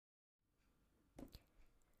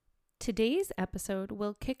Today's episode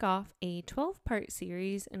will kick off a 12-part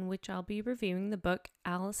series in which I'll be reviewing the book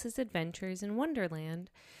Alice's Adventures in Wonderland.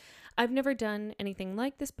 I've never done anything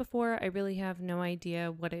like this before. I really have no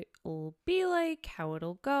idea what it will be like, how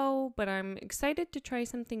it'll go, but I'm excited to try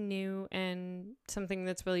something new and something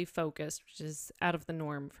that's really focused, which is out of the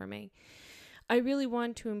norm for me. I really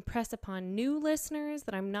want to impress upon new listeners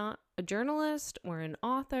that I'm not a journalist or an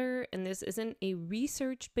author, and this isn't a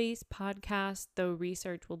research-based podcast, though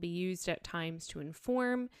research will be used at times to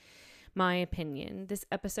inform my opinion. This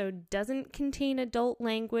episode doesn't contain adult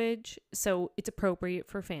language, so it's appropriate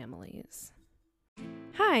for families.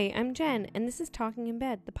 Hi, I'm Jen, and this is Talking in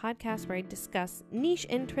Bed, the podcast where I discuss niche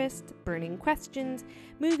interests, burning questions,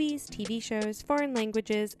 movies, TV shows, foreign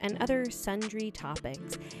languages, and other sundry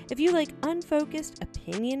topics. If you like unfocused,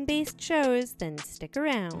 opinion-based shows, then stick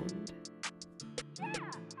around.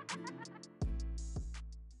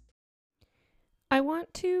 I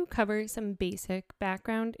want to cover some basic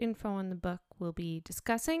background info on the book we'll be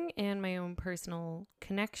discussing and my own personal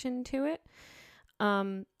connection to it.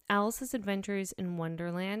 Alice's Adventures in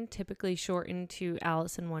Wonderland, typically shortened to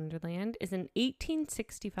Alice in Wonderland, is an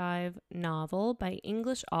 1865 novel by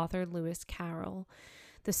English author Lewis Carroll.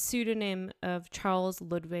 The pseudonym of Charles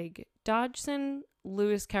Ludwig Dodgson.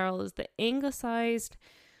 Lewis Carroll is the anglicized,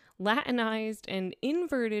 Latinized, and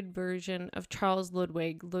inverted version of Charles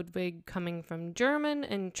Ludwig. Ludwig coming from German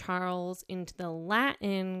and Charles into the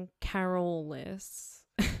Latin Carolus.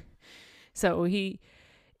 So he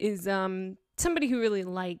is somebody who really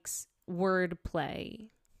likes wordplay.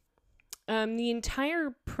 The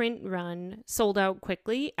entire print run sold out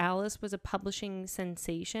quickly. Alice was a publishing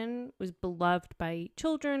sensation, was beloved by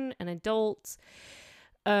children and adults.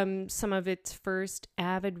 Some of its first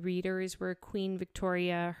avid readers were Queen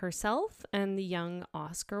Victoria herself and the young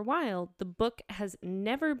Oscar Wilde. The book has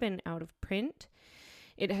never been out of print.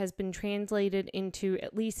 It has been translated into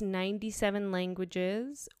at least 97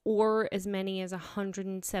 languages, or as many as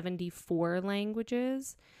 174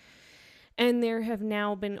 languages. And there have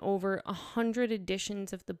now been over 100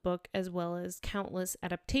 editions of the book, as well as countless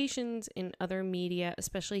adaptations in other media,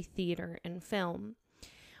 especially theater and film.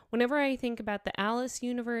 Whenever I think about the Alice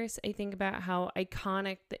universe, I think about how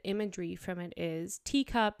iconic the imagery from it is.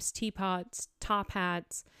 Teacups, teapots, top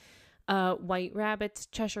hats, white rabbits,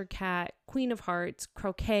 Cheshire Cat, Queen of Hearts,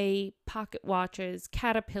 croquet, pocket watches,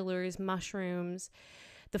 caterpillars, mushrooms.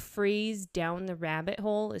 The phrase down the rabbit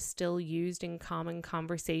hole is still used in common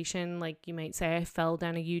conversation. Like you might say, I fell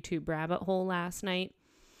down a YouTube rabbit hole last night.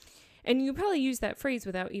 And you probably use that phrase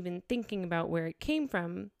without even thinking about where it came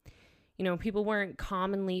from. You know, people weren't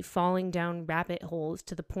commonly falling down rabbit holes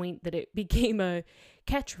to the point that it became a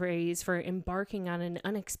catchphrase for embarking on an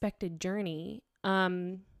unexpected journey.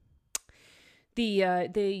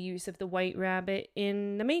 The use of the white rabbit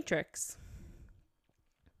in The Matrix.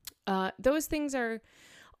 Those things are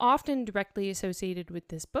often directly associated with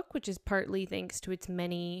this book, which is partly thanks to its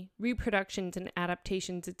many reproductions and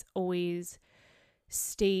adaptations. It's always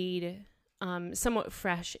stayed somewhat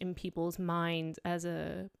fresh in people's minds as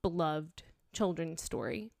a beloved children's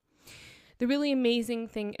story. The really amazing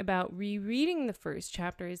thing about rereading the first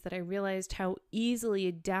chapter is that I realized how easily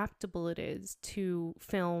adaptable it is to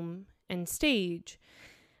film and stage.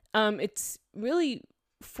 It's really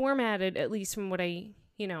formatted, at least from what I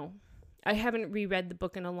haven't reread the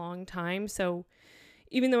book in a long time, so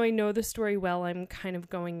even though I know the story well, I'm kind of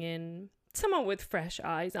going in somewhat with fresh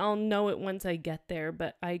eyes. I'll know it once I get there,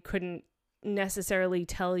 but I couldn't necessarily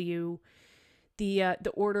tell you the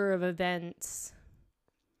order of events.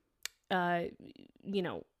 Like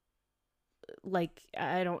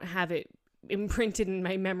I don't have it imprinted in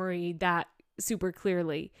my memory that super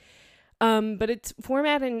clearly. But it's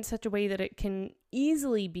formatted in such a way that it can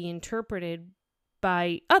easily be interpreted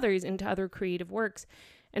by others into other creative works.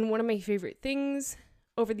 And one of my favorite things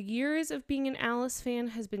over the years of being an Alice fan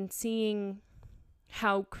has been seeing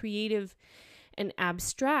how creative and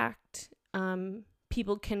abstract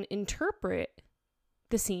people can interpret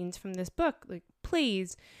the scenes from this book, like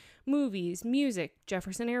plays, movies, music,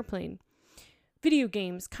 Jefferson Airplane, video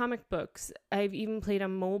games, comic books. I've even played a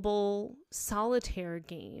mobile solitaire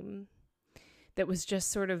game that was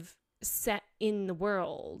just sort of set in the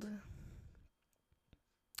world.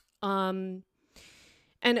 And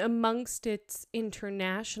amongst its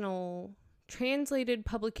international translated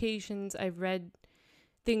publications, I've read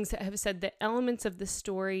things that have said that elements of the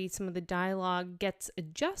story, some of the dialogue gets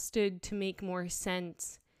adjusted to make more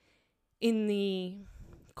sense in the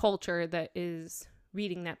culture that is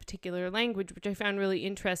reading that particular language, which I found really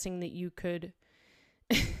interesting, that you could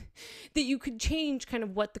that you could change kind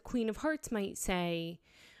of what the Queen of Hearts might say,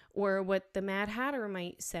 or what the Mad Hatter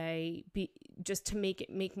might say, just to make it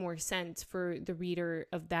make more sense for the reader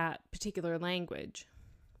of that particular language.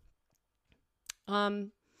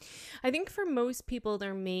 I think for most people,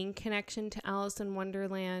 their main connection to Alice in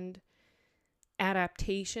Wonderland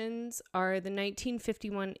adaptations are the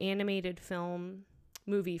 1951 animated film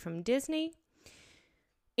movie from Disney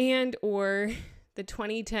and or the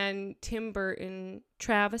 2010 Tim Burton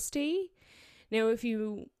travesty. Now, if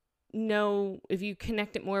you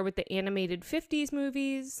connect it more with the animated 50s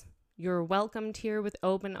movies, you're welcomed here with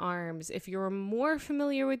open arms. If you're more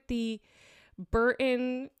familiar with the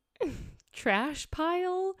Burton trash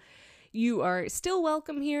pile, you are still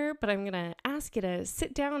welcome here, but I'm going to ask you to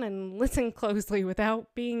sit down and listen closely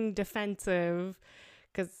without being defensive,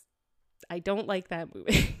 because I don't like that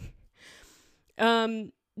movie.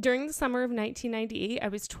 During the summer of 1998, I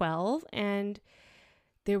was 12, and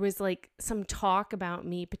there was like some talk about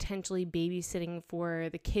me potentially babysitting for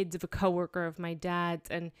the kids of a coworker of my dad's,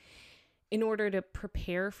 and in order to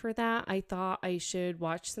prepare for that, I thought I should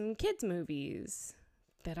watch some kids movies,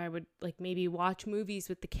 that I would like maybe watch movies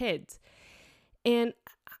with the kids. And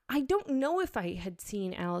I don't know if I had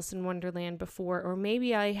seen Alice in Wonderland before, or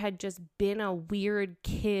maybe I had just been a weird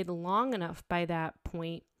kid long enough by that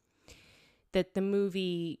point that the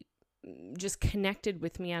movie just connected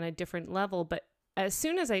with me on a different level. But as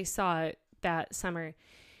soon as I saw it that summer,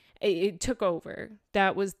 it took over.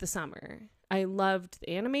 That was the summer. I loved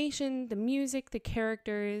the animation, the music, the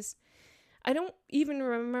characters. I don't even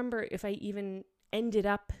remember if I even ended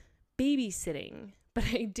up babysitting, but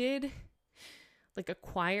I did like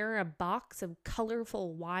acquire a box of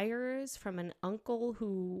colorful wires from an uncle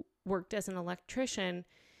who worked as an electrician.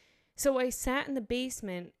 So I sat in the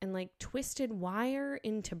basement and like twisted wire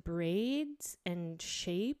into braids and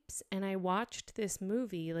shapes, and I watched this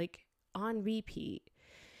movie like on repeat.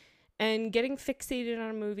 And getting fixated on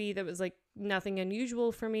a movie that was like nothing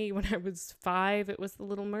unusual for me. When I was 5, it was The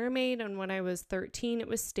Little Mermaid, and when I was 13, it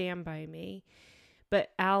was Stand By Me.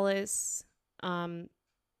 But Alice,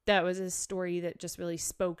 that was a story that just really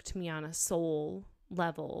spoke to me on a soul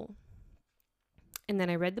level. And then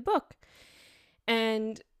I read the book.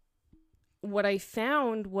 And what I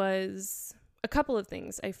found was a couple of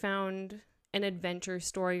things. I found an adventure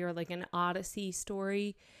story, or like an Odyssey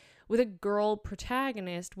story, with a girl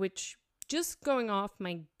protagonist, which, just going off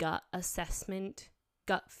my gut assessment,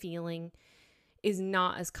 gut feeling, is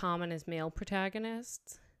not as common as male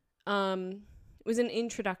protagonists. It was an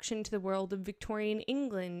introduction to the world of Victorian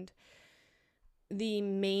England. The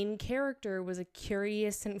main character was a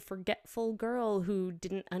curious and forgetful girl who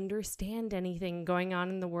didn't understand anything going on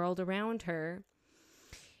in the world around her.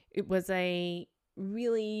 It was a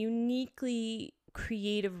really uniquely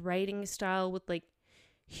creative writing style with like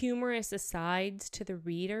humorous asides to the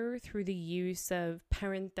reader through the use of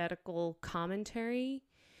parenthetical commentary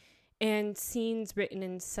and scenes written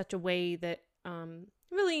in such a way that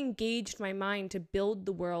really engaged my mind to build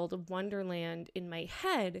the world of Wonderland in my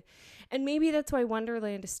head. And maybe that's why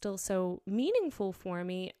Wonderland is still so meaningful for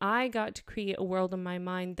me. I got to create a world in my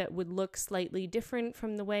mind that would look slightly different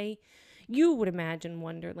from the way you would imagine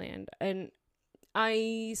Wonderland. And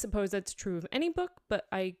I suppose that's true of any book, but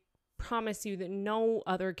I promise you that no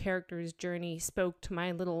other character's journey spoke to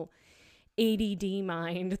my little ADD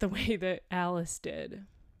mind the way that Alice did.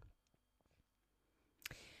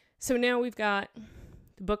 So now we've got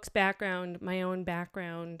the book's background, my own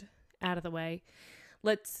background out of the way.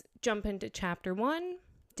 Let's jump into chapter 1,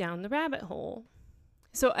 Down the Rabbit Hole.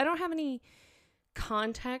 So I don't have any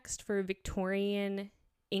context for Victorian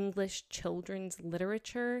English children's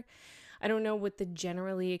literature. I don't know what the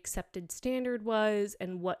generally accepted standard was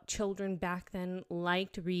and what children back then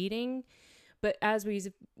liked reading. But as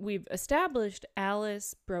we've established,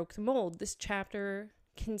 Alice broke the mold. This chapter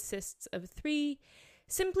consists of 3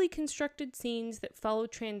 simply constructed scenes that follow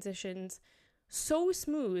transitions so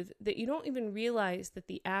smooth that you don't even realize that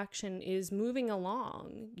the action is moving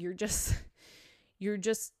along. You're just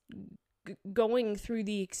going through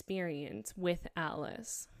the experience with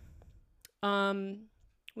Alice.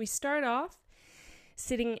 We start off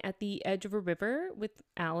sitting at the edge of a river with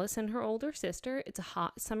Alice and her older sister. It's a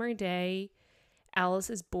hot summer day. Alice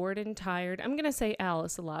is bored and tired. I'm going to say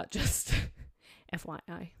Alice a lot, just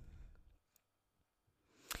FYI.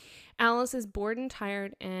 Alice is bored and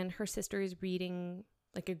tired, and her sister is reading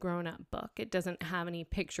like a grown-up book. It doesn't have any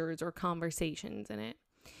pictures or conversations in it.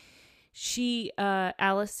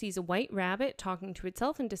 Alice sees a white rabbit talking to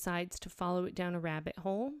itself and decides to follow it down a rabbit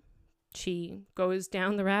hole. She goes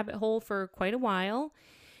down the rabbit hole for quite a while,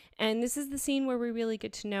 and this is the scene where we really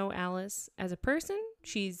get to know Alice as a person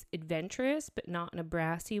She's adventurous, but not in a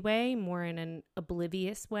brassy way, more in an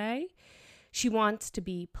oblivious way. She wants to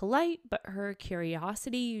be polite, but her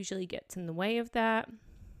curiosity usually gets in the way of that.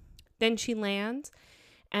 Then she lands,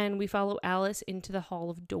 and we follow Alice into the Hall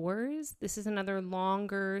of Doors. This is another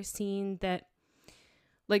longer scene that,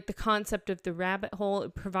 like the concept of the rabbit hole,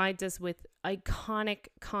 it provides us with iconic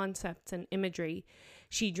concepts and imagery.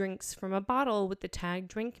 She drinks from a bottle with the tag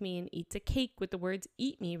 "Drink Me" and eats a cake with the words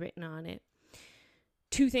 "Eat Me" written on it.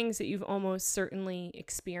 Two things that you've almost certainly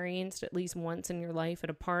experienced at least once in your life at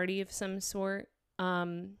a party of some sort.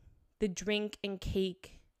 The drink and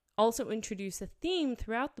cake also introduce a theme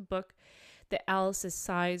throughout the book that Alice's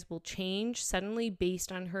size will change suddenly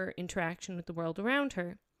based on her interaction with the world around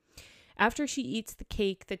her. After she eats the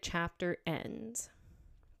cake, the chapter ends.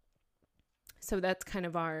 So that's kind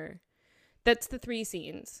of that's the three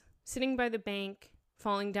scenes: sitting by the bank,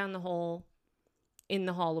 falling down the hole, in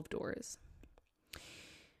the Hall of Doors.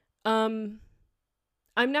 I'm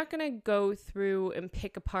not going to go through and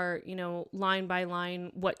pick apart, line by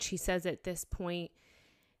line what she says at this point.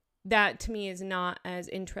 That to me is not as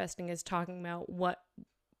interesting as talking about what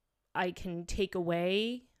I can take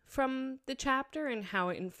away from the chapter and how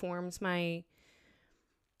it informs my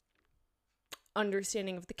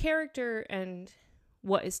understanding of the character and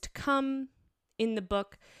what is to come in the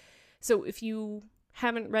book. So if you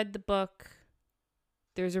haven't read the book,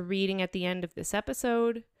 there's a reading at the end of this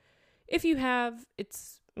episode. If you have,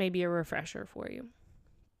 it's maybe a refresher for you.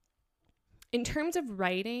 In terms of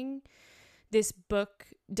writing, this book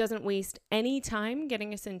doesn't waste any time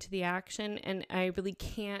getting us into the action, and I really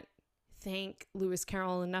can't thank Lewis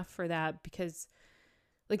Carroll enough for that, because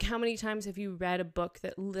how many times have you read a book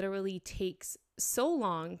that literally takes so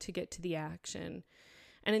long to get to the action?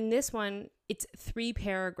 And in this one, it's 3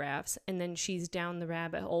 paragraphs and then she's down the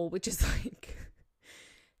rabbit hole, which is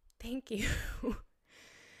thank you.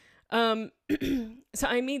 So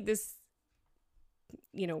I made this,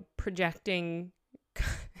 projecting,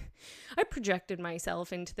 I projected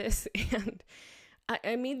myself into this, and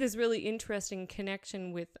I made this really interesting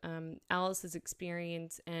connection with Alice's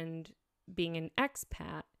experience and being an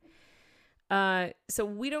expat. So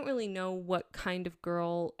we don't really know what kind of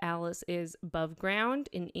girl Alice is above ground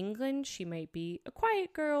in England. She might be a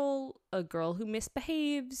quiet girl, a girl who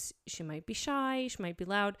misbehaves. She might be shy. She might be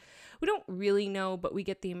loud. We don't really know, but we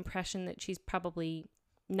get the impression that she's probably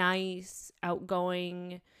nice,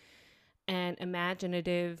 outgoing, and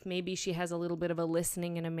imaginative. Maybe she has a little bit of a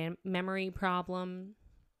listening and a memory problem.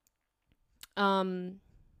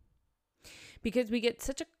 Because we get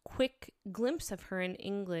such a quick glimpse of her in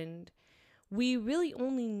England. We really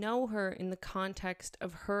only know her in the context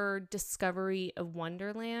of her discovery of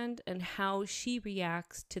Wonderland and how she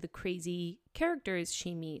reacts to the crazy characters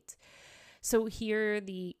she meets. So here,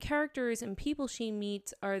 the characters and people she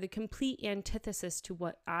meets are the complete antithesis to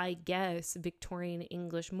what I guess Victorian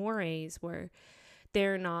English mores were.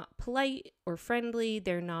 They're not polite or friendly.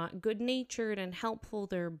 They're not good-natured and helpful.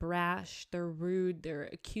 They're brash. They're rude. They're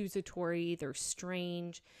accusatory. They're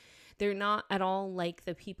strange. They're not at all like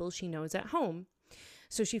the people she knows at home.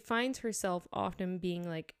 So she finds herself often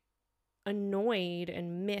being annoyed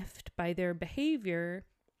and miffed by their behavior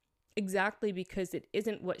exactly because it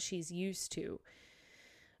isn't what she's used to.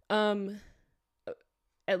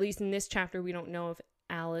 At least in this chapter, we don't know if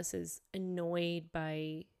Alice is annoyed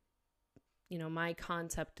by, my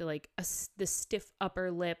concept to the stiff upper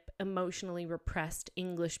lip, emotionally repressed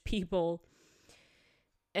English people.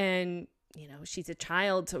 And she's a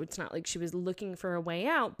child, so it's not like she was looking for a way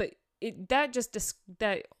out, but that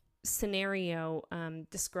scenario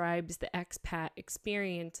describes the expat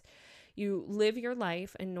experience. You live your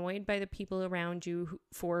life annoyed by the people around you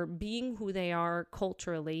for being who they are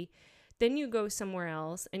culturally. Then you go somewhere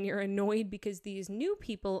else and you're annoyed because these new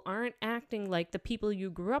people aren't acting like the people you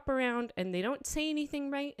grew up around, and they don't say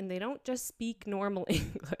anything right, and they don't just speak normal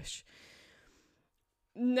English.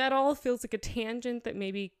 That all feels like a tangent that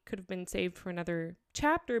maybe could have been saved for another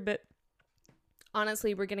chapter, but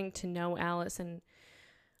honestly, we're getting to know Alice, and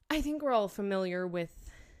I think we're all familiar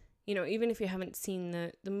with, even if you haven't seen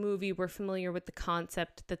the movie, we're familiar with the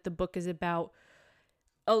concept that the book is about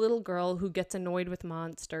a little girl who gets annoyed with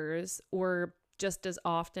monsters, or just as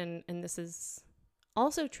often, and this is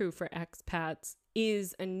also true for expats,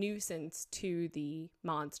 is a nuisance to the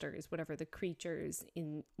monsters, whatever the creatures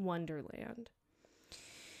in Wonderland.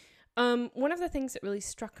 One of the things that really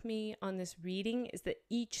struck me on this reading is that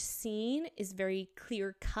each scene is very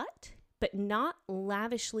clear cut, but not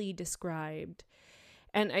lavishly described.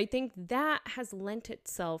 And I think that has lent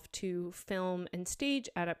itself to film and stage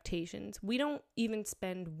adaptations. We don't even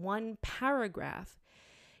spend one paragraph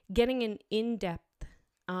getting an in-depth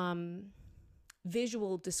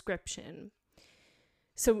visual description.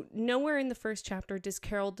 So nowhere in the first chapter does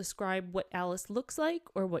Carroll describe what Alice looks like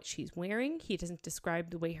or what she's wearing. He doesn't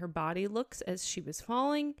describe the way her body looks as she was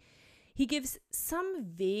falling. He gives some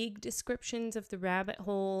vague descriptions of the rabbit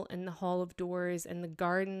hole and the hall of doors and the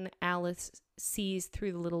garden Alice sees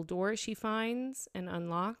through the little door she finds and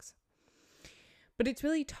unlocks. But it's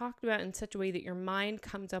really talked about in such a way that your mind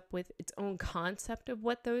comes up with its own concept of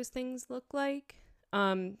what those things look like.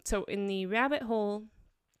 So in the rabbit hole,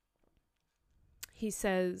 he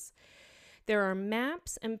says, there are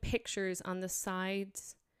maps and pictures on the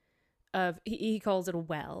sides of, he calls it a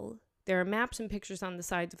well. There are maps and pictures on the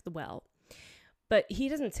sides of the well. But he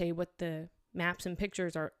doesn't say what the maps and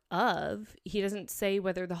pictures are of. He doesn't say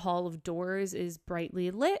whether the hall of doors is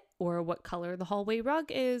brightly lit or what color the hallway rug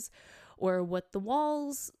is or what the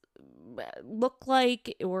walls look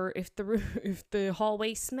like or if the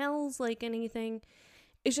hallway smells like anything.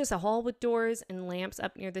 It's just a hall with doors and lamps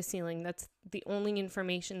up near the ceiling. That's the only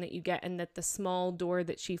information that you get, and that the small door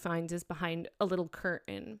that she finds is behind a little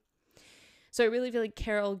curtain. So I really feel like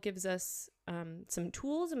Carroll gives us some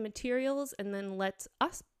tools and materials and then lets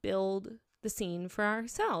us build the scene for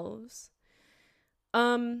ourselves.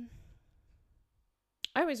 I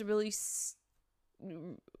was really,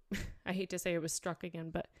 I hate to say I was struck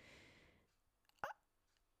again, but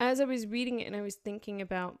as I was reading it and I was thinking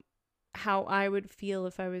about how I would feel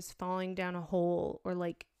if I was falling down a hole or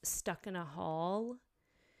like stuck in a hall,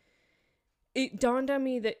 it dawned on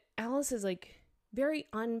me that Alice is like very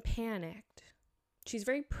unpanicked. She's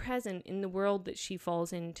very present in the world that she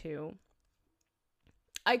falls into.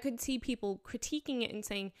 I could see people critiquing it and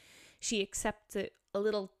saying she accepts it a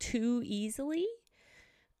little too easily.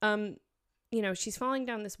 She's falling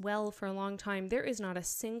down this well for a long time. There is not a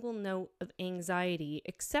single note of anxiety,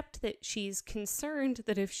 except that she's concerned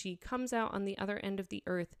that if she comes out on the other end of the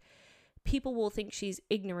earth, people will think she's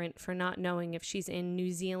ignorant for not knowing if she's in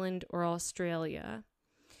New Zealand or Australia.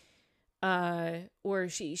 Or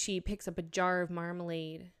she picks up a jar of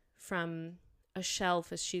marmalade from a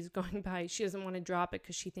shelf as she's going by. She doesn't want to drop it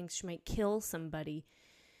because she thinks she might kill somebody.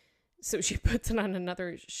 So she puts it on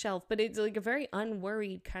another shelf, but it's like a very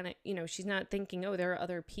unworried kind of, she's not thinking, oh, there are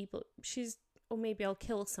other people. She's, oh, maybe I'll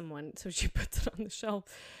kill someone. So she puts it on the shelf.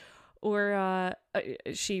 Or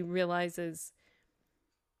she realizes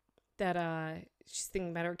that she's thinking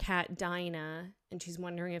about her cat, Dinah, and she's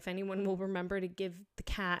wondering if anyone will remember to give the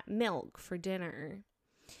cat milk for dinner.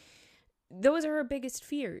 Those are her biggest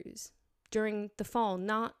fears during the fall,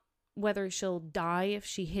 not whether she'll die if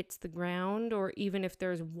she hits the ground or even if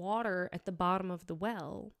there's water at the bottom of the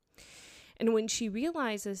well. And when she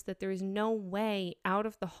realizes that there is no way out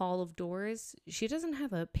of the hall of doors, she doesn't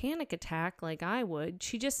have a panic attack like I would.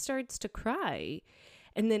 She just starts to cry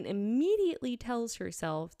and then immediately tells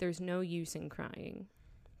herself there's no use in crying.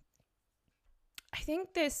 I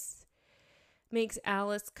think this makes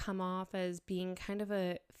Alice come off as being kind of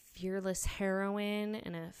a fearless heroine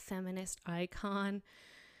and a feminist icon.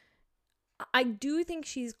 I do think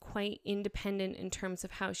she's quite independent in terms of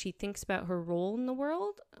how she thinks about her role in the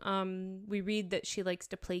world. We read that she likes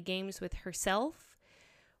to play games with herself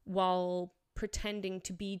while pretending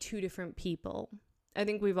to be two different people. I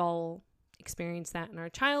think we've all experienced that in our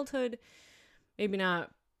childhood. Maybe not,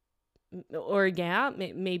 or yeah,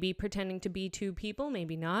 maybe pretending to be two people,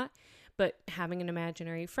 maybe not. But having an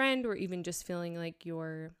imaginary friend or even just feeling like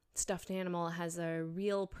your stuffed animal has a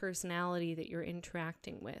real personality that you're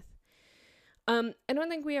interacting with. I don't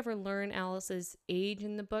think we ever learn Alice's age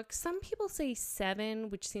in the book. Some people say 7,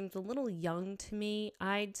 which seems a little young to me.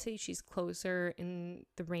 I'd say she's closer in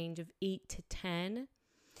the range of 8 to 10.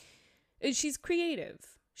 She's creative.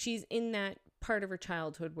 She's in that part of her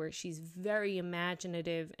childhood where she's very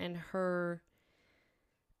imaginative and her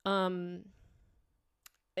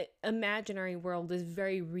imaginary world is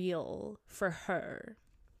very real for her.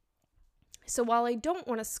 So while I don't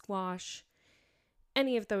want to squash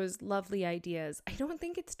any of those lovely ideas, I don't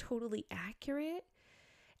think it's totally accurate.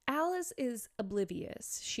 Alice is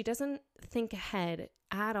oblivious. She doesn't think ahead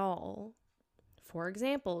at all. For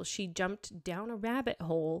example, she jumped down a rabbit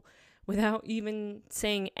hole without even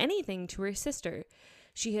saying anything to her sister.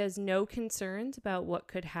 She has no concerns about what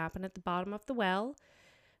could happen at the bottom of the well.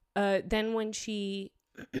 Then when she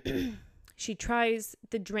tries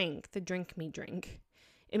the drink me drink,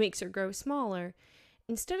 it makes her grow smaller.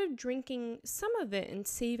 Instead of drinking some of it and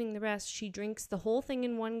saving the rest, she drinks the whole thing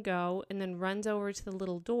in one go and then runs over to the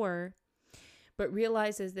little door, but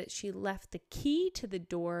realizes that she left the key to the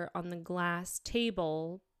door on the glass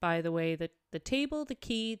table. By the way, the table, the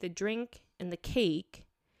key, the drink, and the cake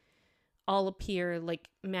all appear like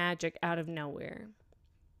magic out of nowhere.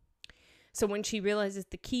 So when she realizes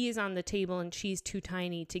the key is on the table and she's too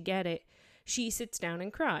tiny to get it, she sits down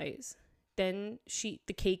and cries. Then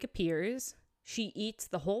the cake appears. She eats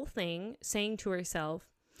the whole thing, saying to herself,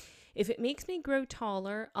 if it makes me grow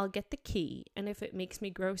taller, I'll get the key. And if it makes me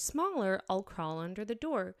grow smaller, I'll crawl under the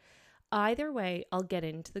door. Either way, I'll get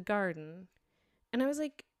into the garden. And I was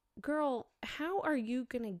like, girl, how are you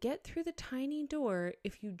going to get through the tiny door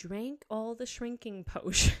if you drank all the shrinking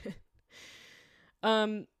potion?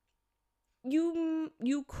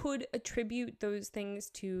 You could attribute those things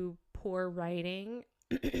to poor writing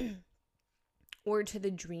or to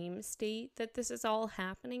the dream state that this is all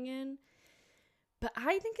happening in. But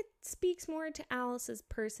I think it speaks more to Alice's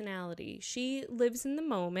personality. She lives in the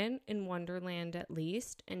moment, in Wonderland at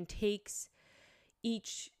least, and takes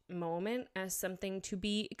each moment as something to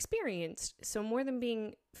be experienced. So more than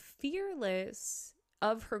being fearless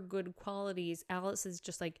of her good qualities, Alice is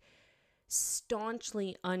just like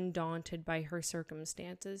staunchly undaunted by her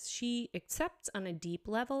circumstances. She accepts on a deep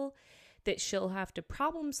level that she'll have to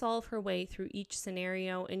problem solve her way through each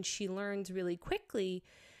scenario, and she learns really quickly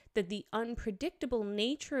that the unpredictable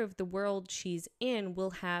nature of the world she's in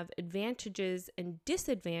will have advantages and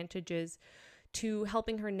disadvantages to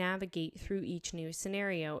helping her navigate through each new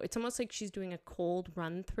scenario. It's almost like she's doing a cold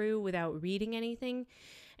run through without reading anything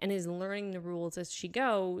and is learning the rules as she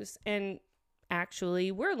goes. And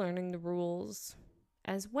actually, we're learning the rules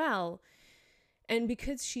as well. And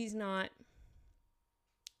because she's not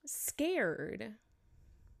scared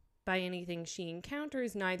by anything she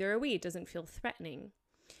encounters, neither are we. It doesn't feel threatening.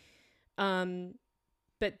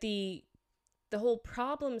 But the whole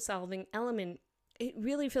problem solving element, it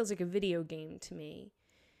really feels like a video game to me.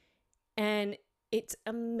 And it's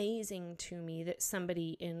amazing to me that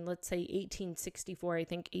somebody in, let's say, 1864, I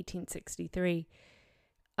think 1863,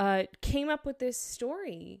 came up with this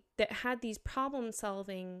story that had these problem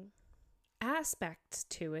solving aspects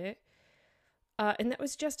to it. And that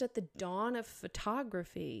was just at the dawn of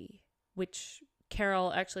photography, which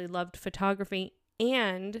Carol actually loved photography.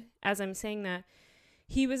 And as I'm saying that,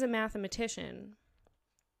 he was a mathematician.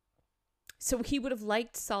 So he would have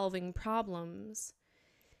liked solving problems.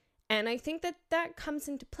 And I think that comes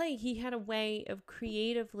into play. He had a way of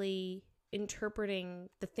creatively interpreting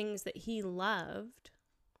the things that he loved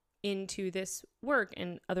into this work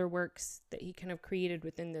and other works that he kind of created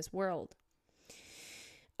within this world.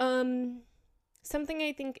 Something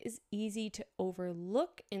I think is easy to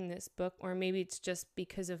overlook in this book, or maybe it's just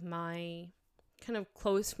because of my kind of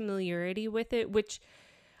close familiarity with it, which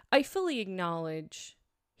I fully acknowledge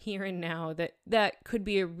here and now that could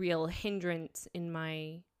be a real hindrance in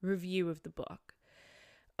my review of the book.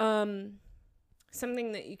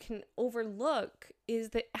 Something that you can overlook is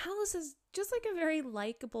that Alice is just like a very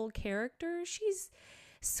likable character. She's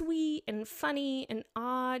sweet and funny and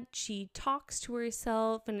odd. She talks to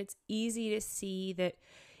herself, and it's easy to see that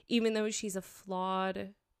even though she's a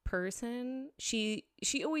flawed person, she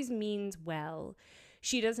always means well.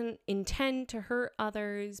 She doesn't intend to hurt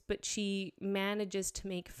others, but she manages to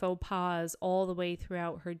make faux pas all the way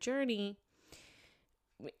throughout her journey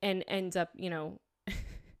and ends up,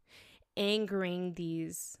 angering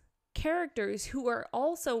these characters who are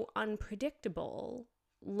also unpredictable.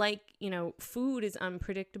 Like, food is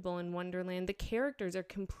unpredictable in Wonderland. The characters are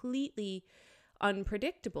completely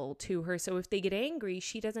unpredictable to her. So if they get angry,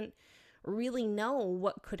 she doesn't really know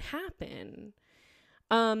what could happen.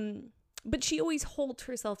 But she always holds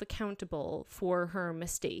herself accountable for her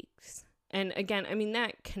mistakes. And again,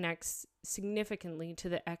 that connects significantly to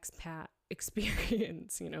the expat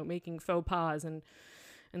experience, making faux pas and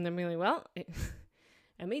then really,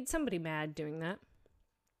 I made somebody mad doing that.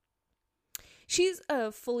 She's a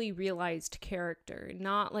fully realized character,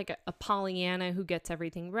 not like a Pollyanna who gets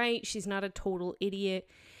everything right. She's not a total idiot.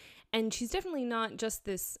 And she's definitely not just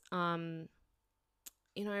this, I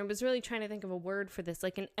was really trying to think of a word for this,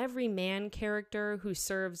 like an everyman character who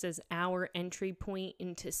serves as our entry point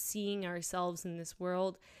into seeing ourselves in this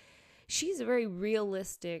world. She's a very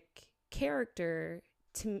realistic character.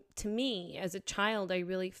 To me, as a child, I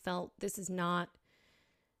really felt this is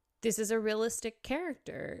a realistic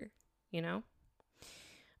character,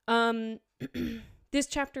 This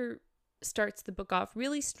chapter starts the book off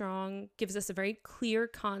really strong, gives us a very clear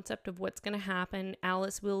concept of what's going to happen.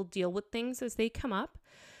 Alice will deal with things as they come up.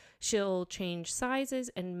 She'll change sizes,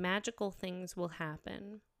 and magical things will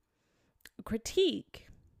happen. A critique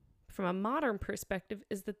from a modern perspective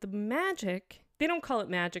is that the magic, they don't call it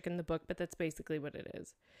magic in the book, but that's basically what it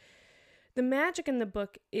is. The magic in the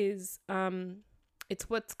book is, it's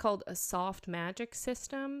what's called a soft magic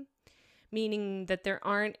system. meaning that there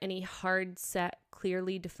aren't any hard set,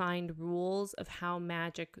 clearly defined rules of how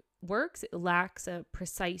magic works. It lacks a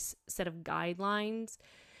precise set of guidelines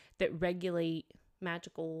that regulate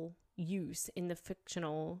magical use in the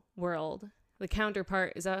fictional world. The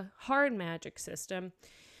counterpart is a hard magic system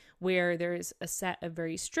where there's a set of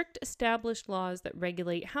very strict established laws that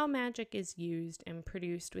regulate how magic is used and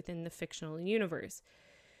produced within the fictional universe.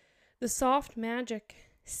 The soft magic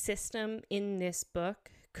system in this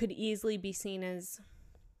book could easily be seen as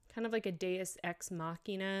kind of like a Deus Ex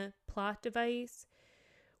Machina plot device,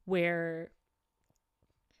 where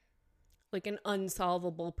like an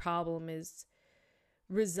unsolvable problem is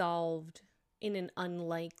resolved in an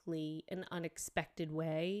unlikely and unexpected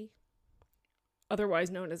way,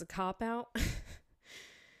 otherwise known as a cop-out.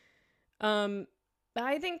 But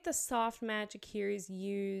I think the soft magic here is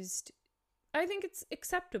used, I think it's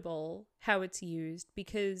acceptable how it's used,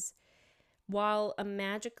 because while a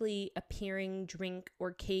magically appearing drink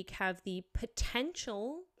or cake have the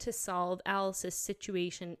potential to solve Alice's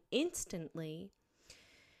situation instantly,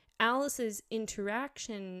 Alice's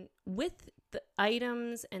interaction with the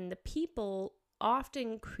items and the people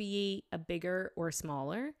often create a bigger or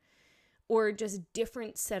smaller or just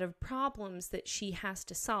different set of problems that she has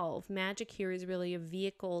to solve. Magic here is really a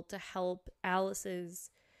vehicle to help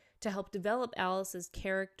develop Alice's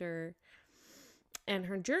character and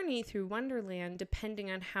her journey through Wonderland,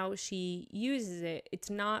 depending on how she uses it.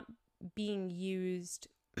 It's not being used,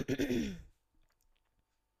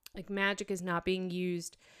 like magic is not being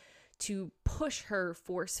used to push her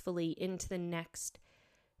forcefully into the next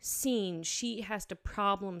scene. She has to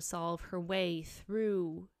problem solve her way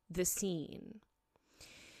through the scene.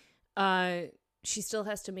 She still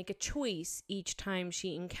has to make a choice each time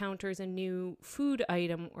she encounters a new food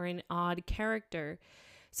item or an odd character.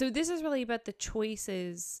 So this is really about the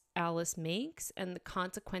choices Alice makes and the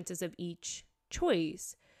consequences of each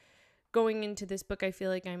choice. Going into this book, I feel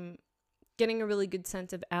like I'm getting a really good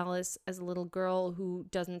sense of Alice as a little girl who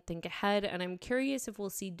doesn't think ahead, and I'm curious if we'll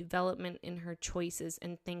see development in her choices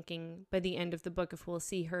and thinking by the end of the book, if we'll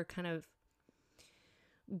see her kind of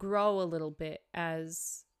grow a little bit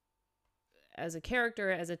as a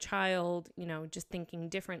character, as a child, just thinking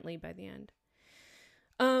differently by the end.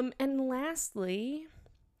 And lastly,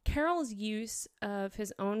 Carol's use of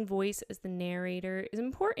his own voice as the narrator is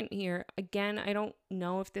important here. Again, I don't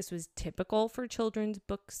know if this was typical for children's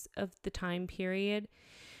books of the time period,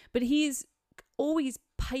 but he's always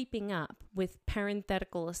piping up with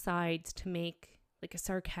parenthetical asides to make like a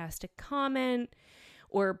sarcastic comment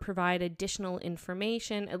or provide additional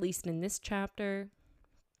information, at least in this chapter.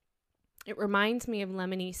 It reminds me of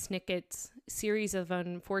Lemony Snicket's series of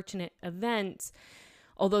unfortunate events,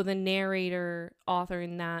 although the narrator author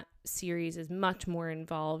in that series is much more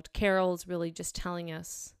involved. Carol's really just telling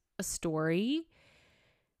us a story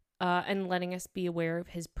and letting us be aware of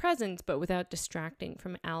his presence, but without distracting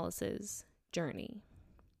from Alice's journey.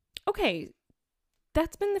 Okay,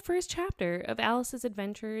 that's been the first chapter of Alice's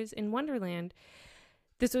Adventures in Wonderland.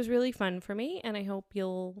 This was really fun for me, and I hope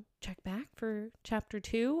you'll check back for chapter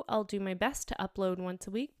 2. I'll do my best to upload once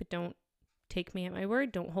a week, but don't take me at my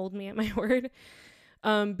word. Don't hold me at my word.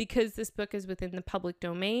 Because this book is within the public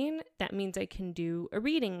domain, that means I can do a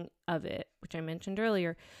reading of it, which I mentioned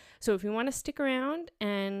earlier. So if you want to stick around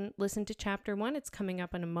and listen to chapter 1, it's coming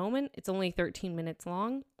up in a moment. It's only 13 minutes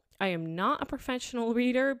long. I am not a professional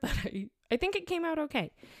reader, but I think it came out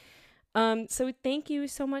okay. So thank you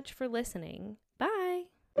so much for listening. Bye.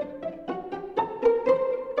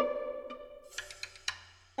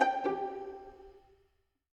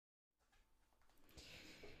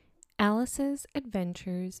 Alice's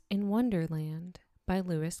Adventures in Wonderland by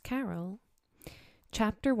Lewis Carroll.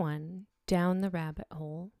 Chapter 1, Down the Rabbit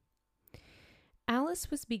Hole. Alice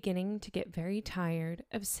was beginning to get very tired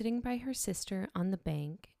of sitting by her sister on the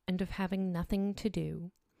bank and of having nothing to do.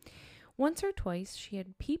 Once or twice she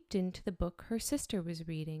had peeped into the book her sister was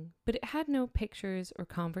reading, but it had no pictures or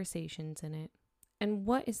conversations in it. And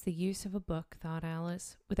what is the use of a book, thought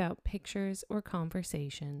Alice, without pictures or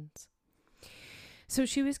conversations? So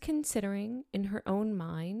she was considering in her own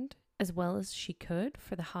mind, as well as she could,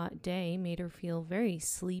 for the hot day made her feel very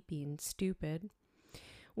sleepy and stupid,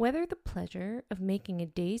 whether the pleasure of making a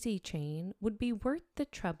daisy chain would be worth the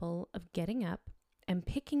trouble of getting up and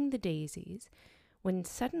picking the daisies, when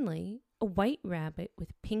suddenly a white rabbit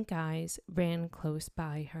with pink eyes ran close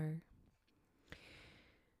by her.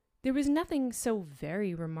 There was nothing so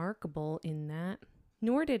very remarkable in that,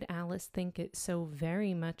 nor did Alice think it so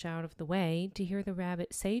very much out of the way to hear the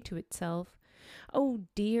rabbit say to itself, oh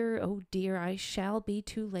dear, I shall be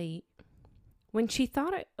too late." When she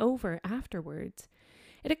thought it over afterwards,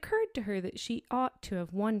 It occurred to her that she ought to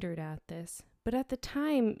have wondered at this, but at the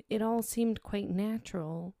time it all seemed quite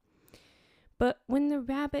natural. But when the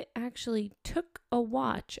rabbit actually took a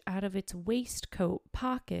watch out of its waistcoat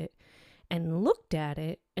pocket and looked at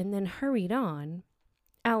it and then hurried on,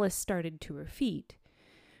 Alice started to her feet,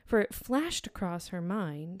 for it flashed across her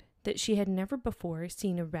mind that she had never before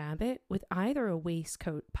seen a rabbit with either a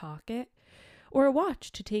waistcoat pocket or a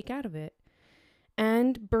watch to take out of it.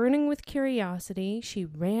 And, burning with curiosity, she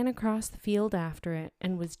ran across the field after it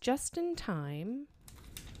and was just in time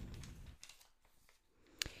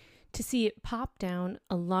to see it pop down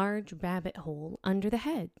a large rabbit hole under the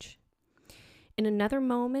hedge. In another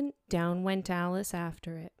moment, down went Alice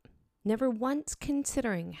after it, never once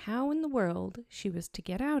considering how in the world she was to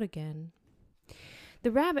get out again.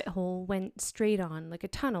 The rabbit hole went straight on like a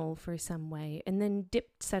tunnel for some way and then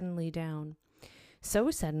dipped suddenly down.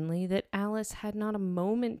 So suddenly that Alice had not a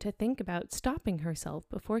moment to think about stopping herself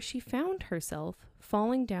before she found herself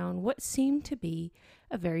falling down what seemed to be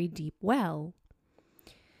a very deep well.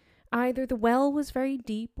 Either the well was very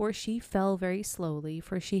deep or she fell very slowly,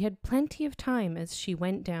 for she had plenty of time as she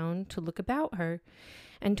went down to look about her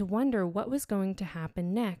and to wonder what was going to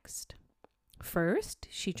happen next. First,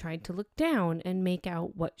 she tried to look down and make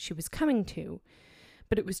out what she was coming to,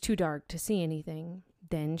 but it was too dark to see anything.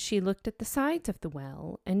 Then she looked at the sides of the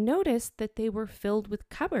well and noticed that they were filled with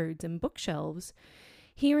cupboards and bookshelves.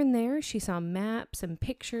 Here and there she saw maps and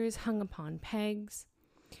pictures hung upon pegs.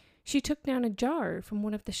 She took down a jar from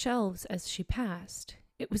one of the shelves as she passed.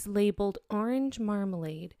 It was labeled orange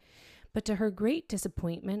marmalade, but to her great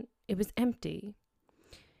disappointment, it was empty.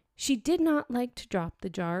 She did not like to drop the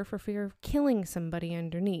jar for fear of killing somebody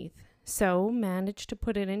underneath, so managed to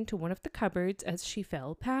put it into one of the cupboards as she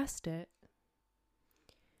fell past it.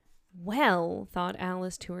 Well, thought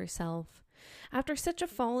Alice to herself, after such a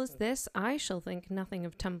fall as this, I shall think nothing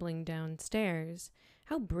of tumbling downstairs.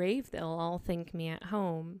 How brave they'll all think me at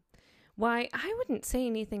home. Why, I wouldn't say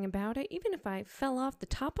anything about it even if I fell off the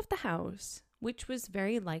top of the house, which was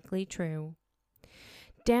very likely true.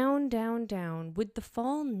 Down, down, down. Would the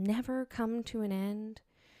fall never come to an end?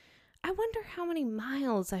 I wonder how many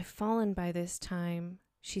miles I've fallen by this time,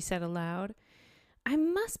 she said aloud. I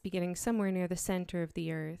must be getting somewhere near the center of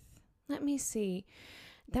the earth. Let me see.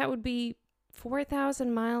 That would be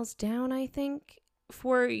 4,000 miles down, I think.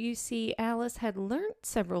 For, you see, Alice had learnt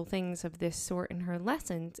several things of this sort in her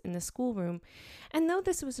lessons in the schoolroom, and though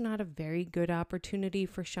this was not a very good opportunity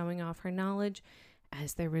for showing off her knowledge,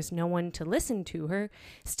 as there was no one to listen to her,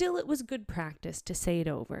 still it was good practice to say it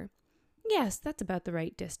over. Yes, that's about the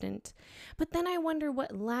right distance, but then I wonder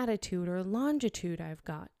what latitude or longitude I've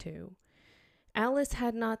got to. Alice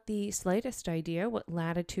had not the slightest idea what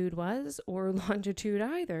latitude was, or longitude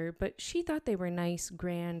either, but she thought they were nice,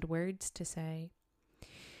 grand words to say.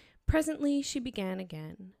 Presently she began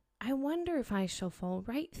again. I wonder if I shall fall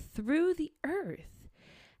right through the earth.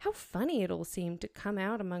 How funny it'll seem to come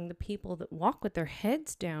out among the people that walk with their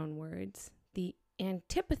heads downwards. The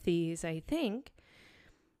antipathies, I think.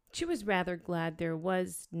 She was rather glad there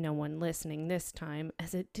was no one listening this time,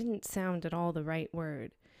 as it didn't sound at all the right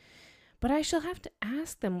word. But I shall have to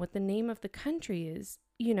ask them what the name of the country is.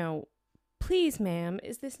 You know, please, ma'am,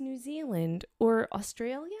 is this New Zealand or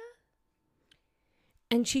Australia?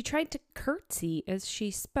 And she tried to curtsy as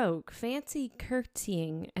she spoke. Fancy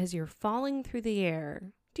curtsying as you're falling through the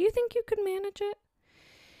air. Do you think you could manage it?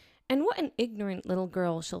 And what an ignorant little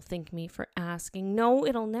girl she'll think me for asking. No,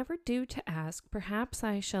 it'll never do to ask. Perhaps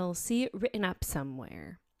I shall see it written up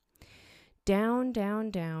somewhere. Down,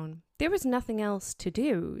 down, down. There was nothing else to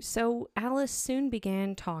do, so Alice soon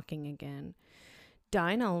began talking again.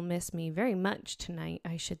 Dinah'll miss me very much tonight,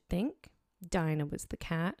 I should think. Dinah was the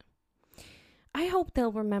cat. I hope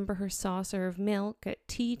they'll remember her saucer of milk at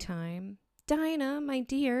tea time. Dinah, my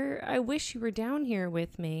dear, I wish you were down here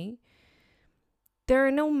with me. There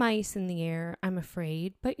are no mice in the air, I'm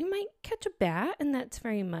afraid, but you might catch a bat, and that's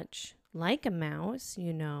very much like a mouse,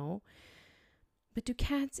 you know. But do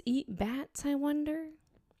cats eat bats, I wonder?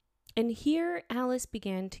 And here Alice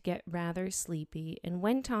began to get rather sleepy and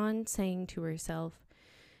went on saying to herself,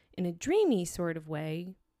 in a dreamy sort of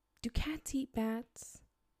way, do cats eat bats?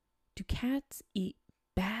 Do cats eat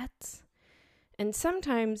bats? And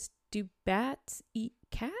sometimes, do bats eat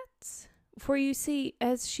cats? For you see,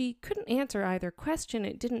 as she couldn't answer either question,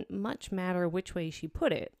 it didn't much matter which way she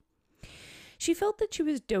put it. She felt that she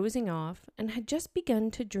was dozing off and had just begun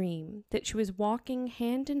to dream that she was walking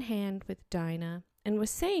hand in hand with Dinah and was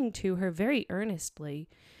saying to her very earnestly,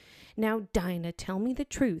 Now, Dinah, tell me the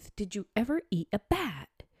truth. Did you ever eat a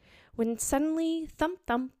bat? When suddenly, thump,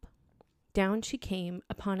 thump, down she came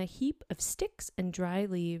upon a heap of sticks and dry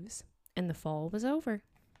leaves, and the fall was over.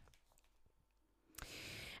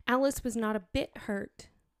 Alice was not a bit hurt,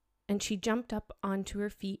 and she jumped up onto her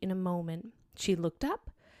feet in a moment. She looked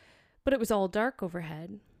up, but it was all dark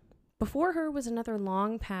overhead. Before her was another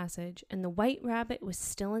long passage, and the White Rabbit was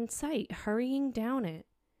still in sight, hurrying down it.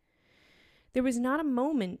 There was not a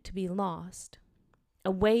moment to be lost.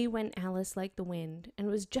 Away went Alice like the wind, and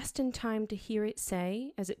was just in time to hear it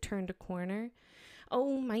say, as it turned a corner,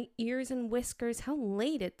 "Oh, my ears and whiskers, how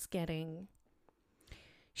late it's getting."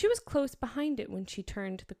 She was close behind it when she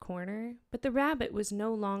turned the corner, but the rabbit was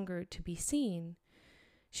no longer to be seen.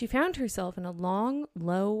 She found herself in a long,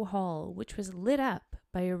 low hall, which was lit up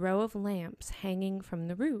by a row of lamps hanging from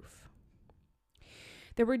the roof.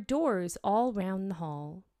 There were doors all round the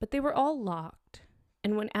hall, but they were all locked,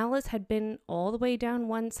 and when Alice had been all the way down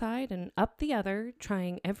one side and up the other,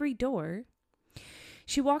 trying every door,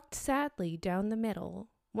 she walked sadly down the middle,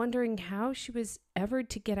 wondering how she was ever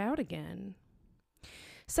to get out again.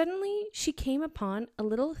 Suddenly, she came upon a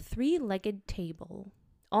little three-legged table,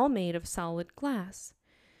 all made of solid glass.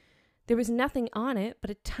 There was nothing on it but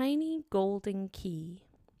a tiny golden key,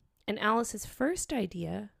 and Alice's first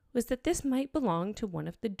idea was that this might belong to one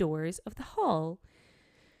of the doors of the hall.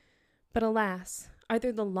 But alas,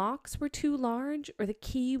 either the locks were too large or the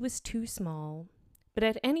key was too small, but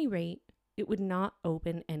at any rate, it would not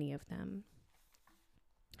open any of them.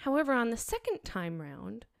 However, on the second time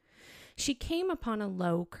round, she came upon a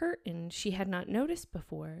low curtain she had not noticed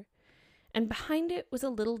before, and behind it was a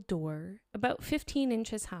little door, about 15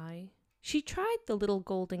 inches high. She tried the little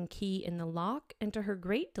golden key in the lock, and to her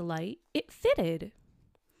great delight, it fitted.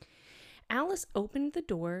 Alice opened the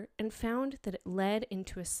door and found that it led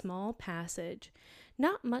into a small passage,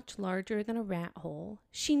 not much larger than a rat hole.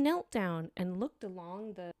 She knelt down and looked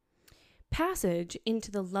along the passage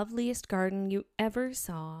into the loveliest garden you ever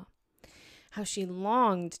saw. How she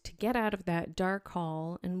longed to get out of that dark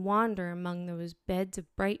hall and wander among those beds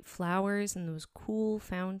of bright flowers and those cool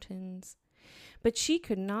fountains. But she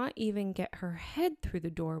could not even get her head through the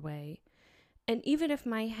doorway. And even if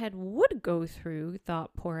my head would go through,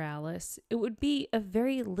 thought poor Alice, it would be of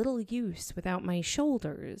very little use without my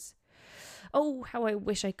shoulders. Oh, how I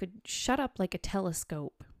wish I could shut up like a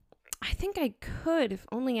telescope. I think I could if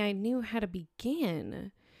only I knew how to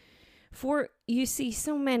begin. For, you see,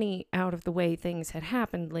 so many out-of-the-way things had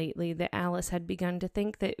happened lately that Alice had begun to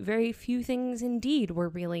think that very few things indeed were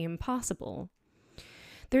really impossible.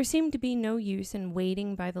 There seemed to be no use in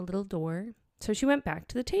waiting by the little door, so she went back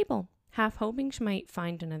to the table, half hoping she might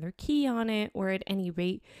find another key on it, or at any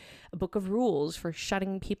rate, a book of rules for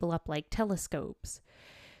shutting people up like telescopes.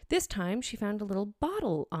 This time she found a little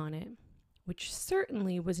bottle on it, which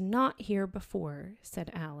certainly was not here before, said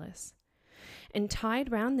Alice. And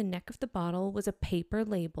tied round the neck of the bottle was a paper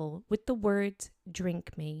label with the words,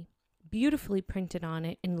 "Drink me," beautifully printed on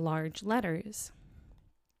it in large letters.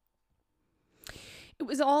 It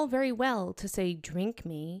was all very well to say, "Drink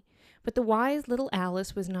me," but the wise little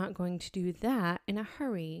Alice was not going to do that in a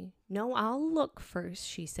hurry. "No, I'll look first,"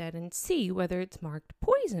 she said, "and see whether it's marked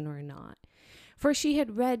poison or not." For she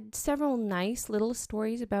had read several nice little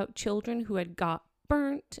stories about children who had got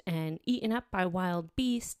burnt and eaten up by wild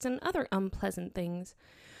beasts and other unpleasant things,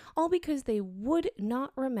 all because they would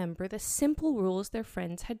not remember the simple rules their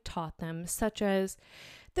friends had taught them, such as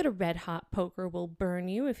that a red-hot poker will burn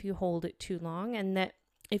you if you hold it too long, and that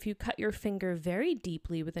if you cut your finger very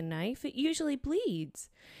deeply with a knife, it usually bleeds.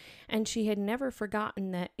 And she had never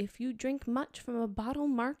forgotten that if you drink much from a bottle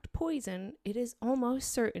marked poison, it is almost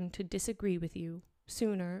certain to disagree with you,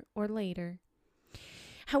 sooner or later.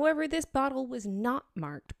 However, this bottle was not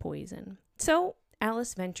marked poison, so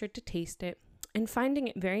Alice ventured to taste it, and finding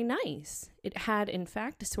it very nice. It had, in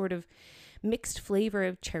fact, a sort of mixed flavor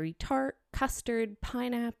of cherry tart, custard,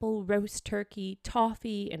 pineapple, roast turkey,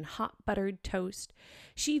 toffee, and hot buttered toast.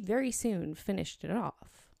 She very soon finished it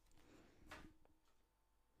off.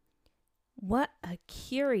 "What a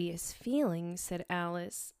curious feeling," said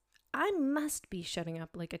Alice. "I must be shutting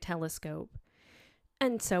up like a telescope."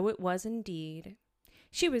 And so it was indeed.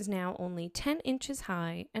 She was now only 10 inches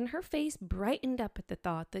high, and her face brightened up at the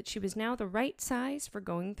thought that she was now the right size for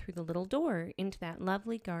going through the little door into that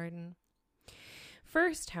lovely garden.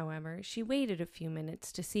 First, however, she waited a few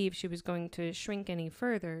minutes to see if she was going to shrink any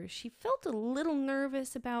further. She felt a little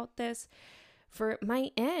nervous about this, for it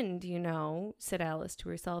might end, you know, said Alice to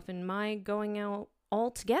herself, in my going out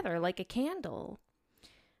altogether like a candle.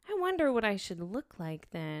 I wonder what I should look like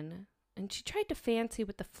then. And she tried to fancy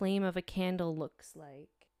what the flame of a candle looks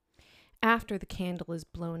like after the candle is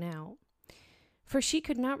blown out. for she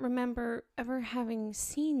could not remember ever having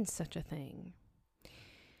seen such a thing.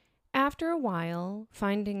 After a while,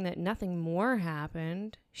 finding that nothing more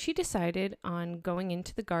happened, she decided on going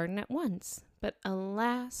into the garden at once. But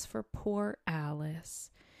alas for poor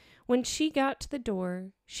Alice! When she got to the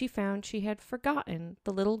door, she found she had forgotten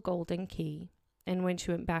the little golden key. And when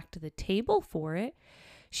she went back to the table for it,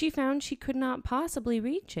 she found she could not possibly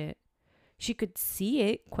reach it. She could see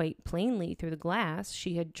it quite plainly through the glass.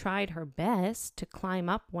 She had tried her best to climb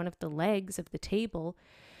up one of the legs of the table,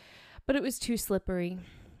 but it was too slippery.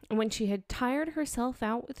 And when she had tired herself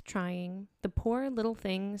out with trying, the poor little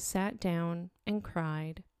thing sat down and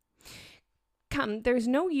cried. "Come, there's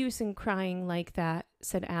no use in crying like that,"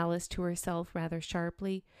 said Alice to herself rather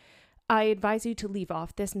sharply. "I advise you to leave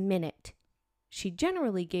off this minute." She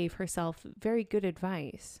generally gave herself very good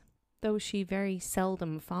advice, though she very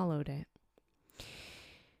seldom followed it.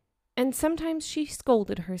 And sometimes she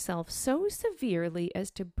scolded herself so severely as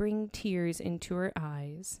to bring tears into her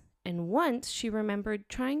eyes. And once she remembered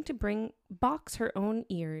trying to box her own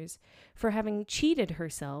ears for having cheated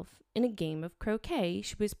herself in a game of croquet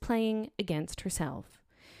she was playing against herself.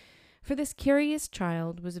 For this curious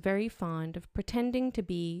child was very fond of pretending to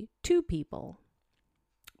be two people.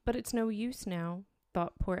 But it's no use now,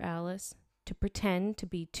 thought poor Alice, to pretend to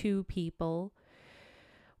be two people.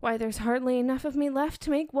 Why, there's hardly enough of me left to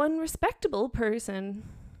make one respectable person.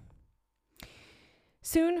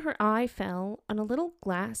 Soon her eye fell on a little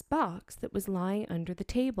glass box that was lying under the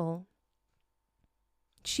table.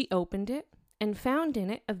 She opened it and found in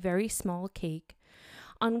it a very small cake,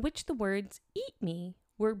 on which the words "Eat me"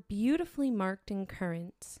 were beautifully marked in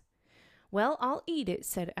currants. "Well, I'll eat it,"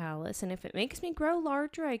 said Alice, "and if it makes me grow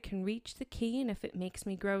larger, I can reach the key, and if it makes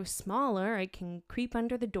me grow smaller, I can creep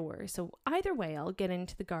under the door. So either way, I'll get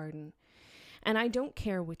into the garden, and I don't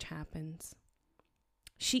care which happens."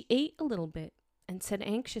 She ate a little bit and said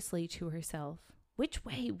anxiously to herself, "Which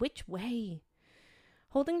way, which way?"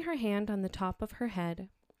 holding her hand on the top of her head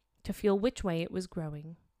to feel which way it was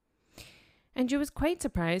growing. And she was quite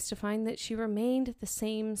surprised to find that she remained the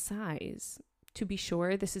same size. To be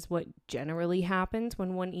sure, this is what generally happens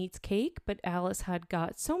when one eats cake, but Alice had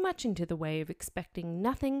got so much into the way of expecting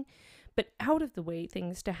nothing but out-of-the-way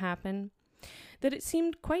things to happen that it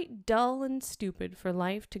seemed quite dull and stupid for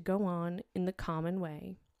life to go on in the common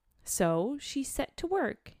way. So she set to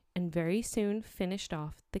work and very soon finished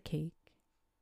off the cake.